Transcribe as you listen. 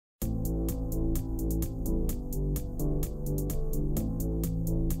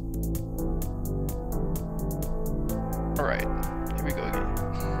Alright, here we go again.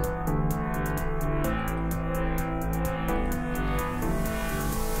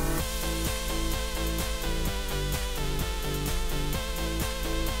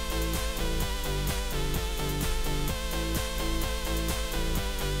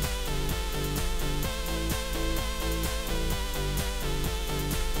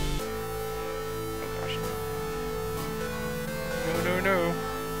 No.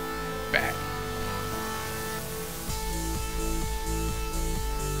 Back.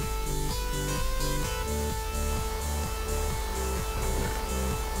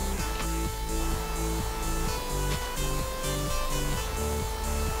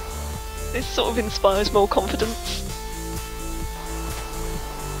 This sort of inspires more confidence.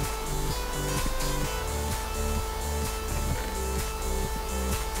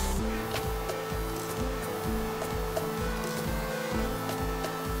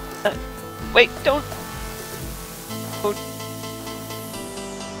 Wait, don't. Oh.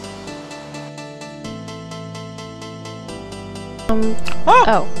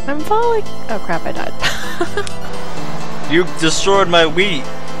 Oh, I'm falling. Oh crap, I died. You destroyed my wheat.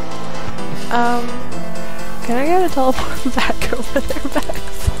 Can I get a teleport back over there,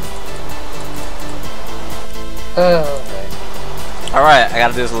 Max? Alright, I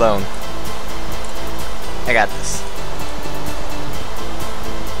gotta do this alone. I got this.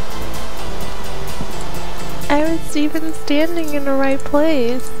 I was even standing in the right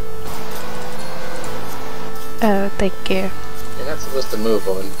place. Oh, thank you. You're not supposed to move,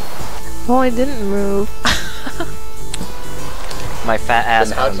 Owen. Well, I didn't move. My fat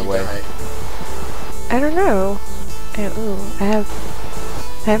ass got in the way. I don't know. I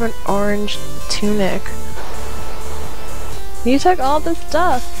have an orange tunic. You took all the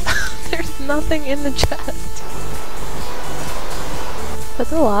stuff. There's nothing in the chest. Put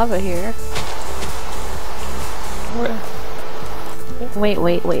the lava here. Wait.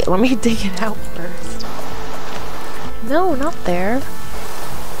 Let me dig it out first. No, not there.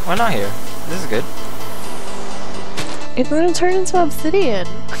 Why not here? This is good. It's gonna turn into obsidian.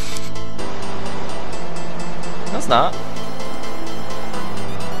 No, it's not.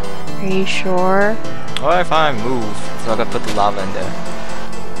 Are you sure? Alright, fine, move. So I gotta put the lava in there.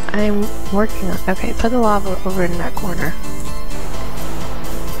 I'm working on. Okay, put the lava over in that corner.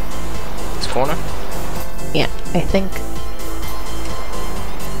 This corner? Yeah, I think.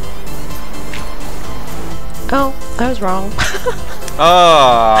 Oh, I was wrong.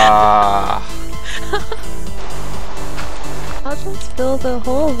 Ah. I'll just fill the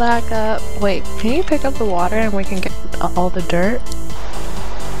hole back up. Wait, can you pick up the water and we can get all the dirt?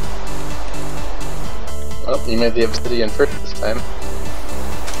 Well, you made the obsidian first this time.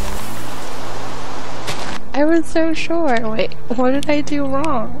 I was so sure. Wait, what did I do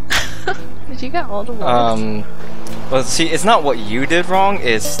wrong? Did you get all the water? Well, see, it's not what you did wrong,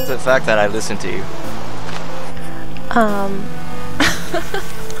 it's the fact that I listened to you.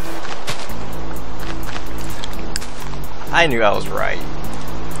 I knew I was right.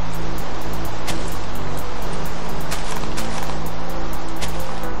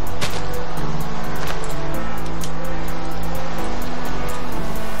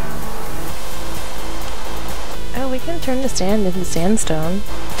 Oh, we can turn the sand into sandstone.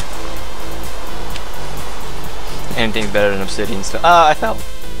 Anything's better than obsidian stuff. I fell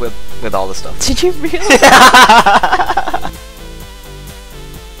with all the stuff. Did you really?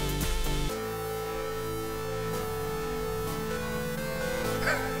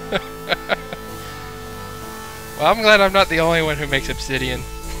 Well, I'm glad I'm not the only one who makes obsidian.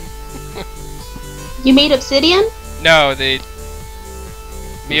 You made obsidian? No,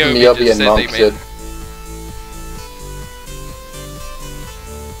 Miyobi just said they made.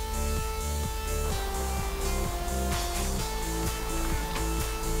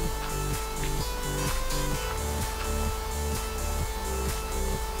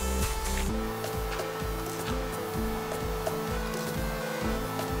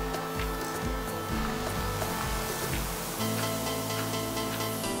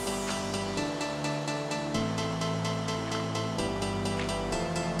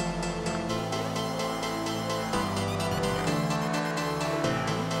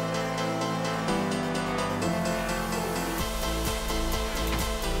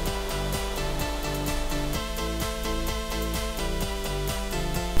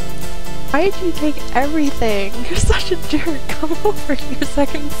 Why did you take everything? You're such a jerk. Come over here so I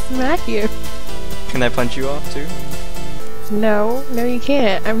can smack you. Can I punch you off too? No, you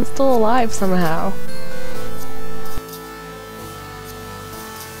can't. I'm still alive somehow.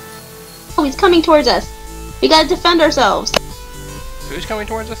 Oh, he's coming towards us. We gotta defend ourselves. Who's coming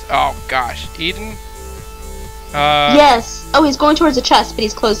towards us? Oh gosh, Eden. Yes. Oh, he's going towards the chest, but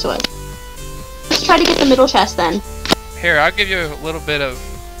he's close to us. Let's try to get the middle chest then. Here, I'll give you a little bit of.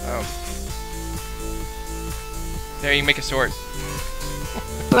 There, you can make a sword.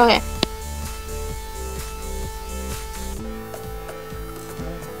 Okay.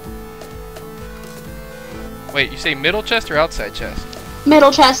 Wait, you say middle chest or outside chest?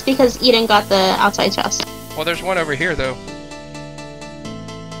 Middle chest because Eden got the outside chest. Well, there's one over here though.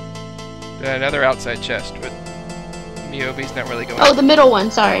 Another outside chest, but Miyobi's not really going. Oh, the middle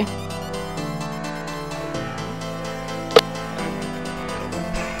one. Sorry.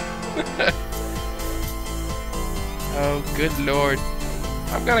 Oh, good lord.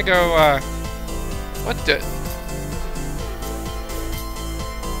 I'm gonna go, what the?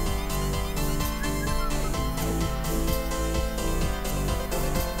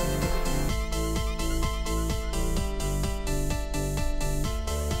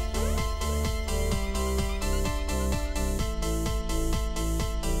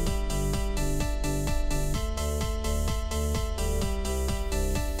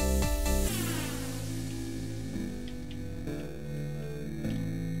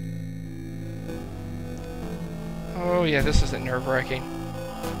 Oh yeah, this isn't nerve-wracking.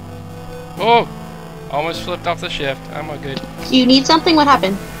 Oh! Almost flipped off the shift. I'm all good. Do you need something? What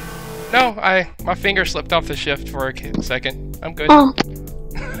happened? No, my finger slipped off the shift for a second. I'm good. Oh.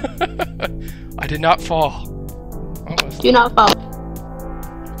 I did not fall. Almost. Do not fall.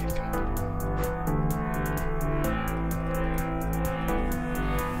 Okay, come on.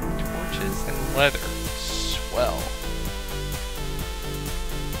 Torches and leather. Swell.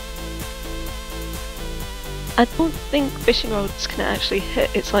 I don't think fishing rods can actually hit.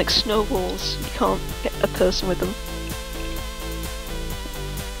 It's like snowballs. You can't hit a person with them.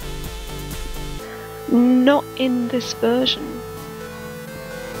 Not in this version.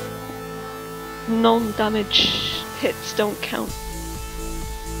 Non-damage hits don't count.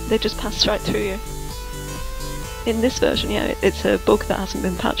 They just pass right through you. In this version, yeah, it's a bug that hasn't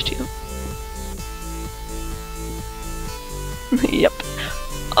been patched yet. Yep.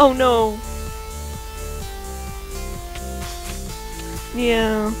 Oh no!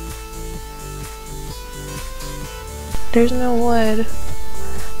 Yeah. There's no wood.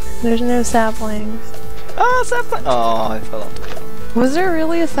 There's no saplings. Oh, sapling! Oh, I fell off the wall. Was there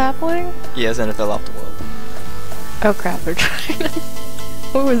really a sapling? Yes, and it fell off the wall. Oh crap, they're trying to...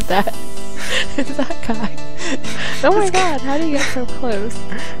 Who was that? It's that guy. Oh my god, how do you get so close?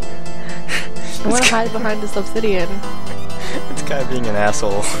 I want to hide behind this obsidian. This guy being an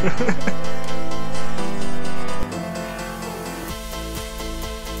asshole.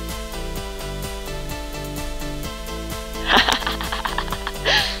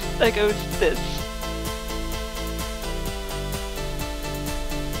 There goes this.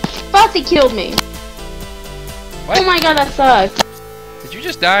 Bossy killed me. What? Oh my god, that sucked. Did you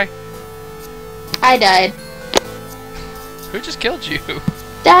just die? I died. Who just killed you?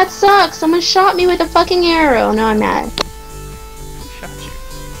 That sucks. Someone shot me with a fucking arrow. No, I'm mad. Who shot you?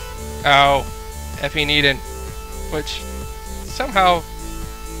 Oh, EffingEden. Which, somehow...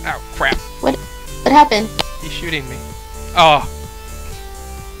 Oh, crap. What happened? He's shooting me. Oh.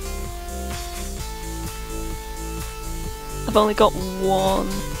 I've only got one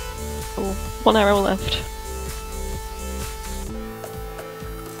arrow left.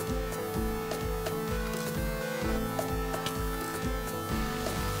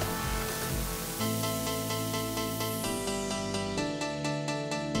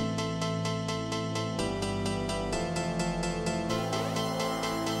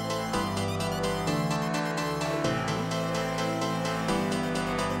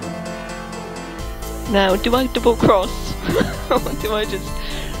 Now, do I double cross? Or do I just...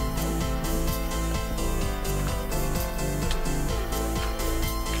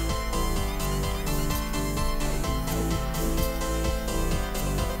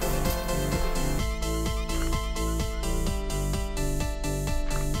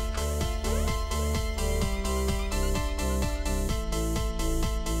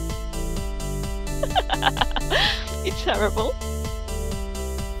 You're terrible.